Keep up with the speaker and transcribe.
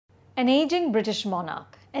An aging British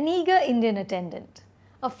monarch, an eager Indian attendant,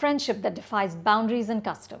 a friendship that defies boundaries and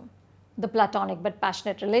custom. The platonic but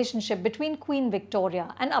passionate relationship between Queen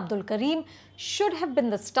Victoria and Abdul Karim should have been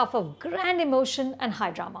the stuff of grand emotion and high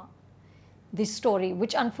drama. This story,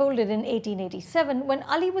 which unfolded in 1887 when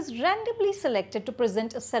Ali was randomly selected to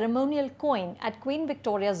present a ceremonial coin at Queen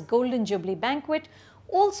Victoria's Golden Jubilee banquet,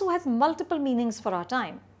 also has multiple meanings for our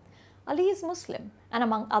time. Ali is Muslim, and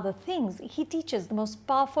among other things, he teaches the most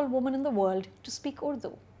powerful woman in the world to speak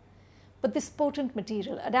Urdu. But this potent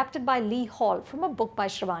material, adapted by Lee Hall from a book by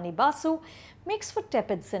Shravani Basu, makes for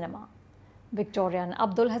tepid cinema. Victoria and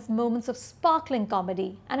Abdul has moments of sparkling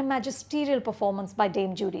comedy and a magisterial performance by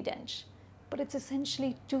Dame Judi Dench. But it's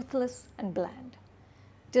essentially toothless and bland.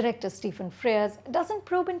 Director Stephen Frears doesn't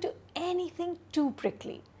probe into anything too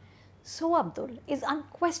prickly. So Abdul is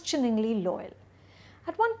unquestioningly loyal.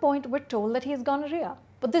 At one point, we're told that he has gonorrhea,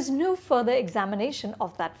 but there's no further examination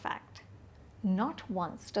of that fact. Not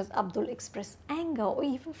once does Abdul express anger or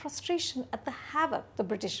even frustration at the havoc the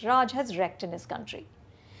British Raj has wreaked in his country.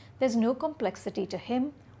 There's no complexity to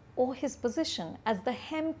him or his position as the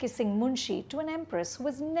hem-kissing munshi to an empress who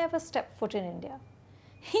has never stepped foot in India.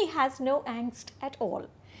 He has no angst at all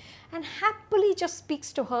and happily just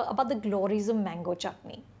speaks to her about the glories of mango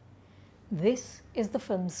chutney. This is the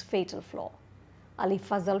film's fatal flaw. Ali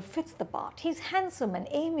Fazal fits the part. He's handsome and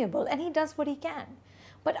amiable and he does what he can.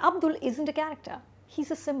 But Abdul isn't a character.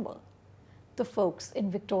 He's a symbol. The folks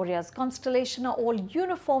in Victoria's constellation are all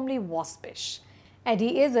uniformly waspish.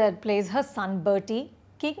 Eddie Izzard plays her son Bertie,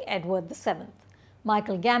 King Edward VII.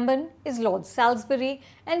 Michael Gambon is Lord Salisbury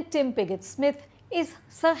and Tim Pigott-Smith is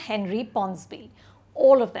Sir Henry Ponsonby.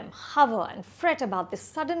 All of them hover and fret about this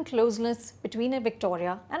sudden closeness between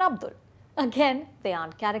Victoria and Abdul. Again, they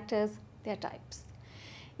aren't characters, they're types.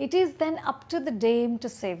 It is then up to the dame to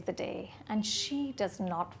save the day, and she does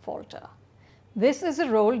not falter. This is a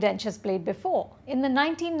role Dench has played before in the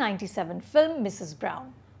 1997 film Mrs.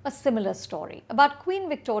 Brown, a similar story about Queen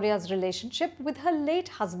Victoria's relationship with her late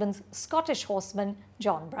husband's Scottish horseman,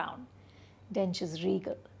 John Brown. Dench is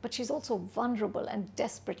regal, but she's also vulnerable and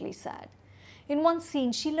desperately sad. In one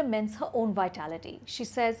scene, she laments her own vitality. She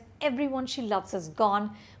says everyone she loves is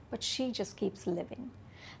gone, but she just keeps living.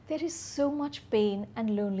 There is so much pain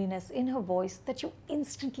and loneliness in her voice that you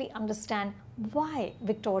instantly understand why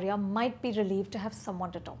Victoria might be relieved to have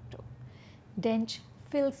someone to talk to. Dench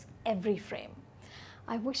fills every frame.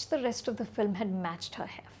 I wish the rest of the film had matched her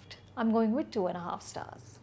heft. I'm going with 2.5 stars.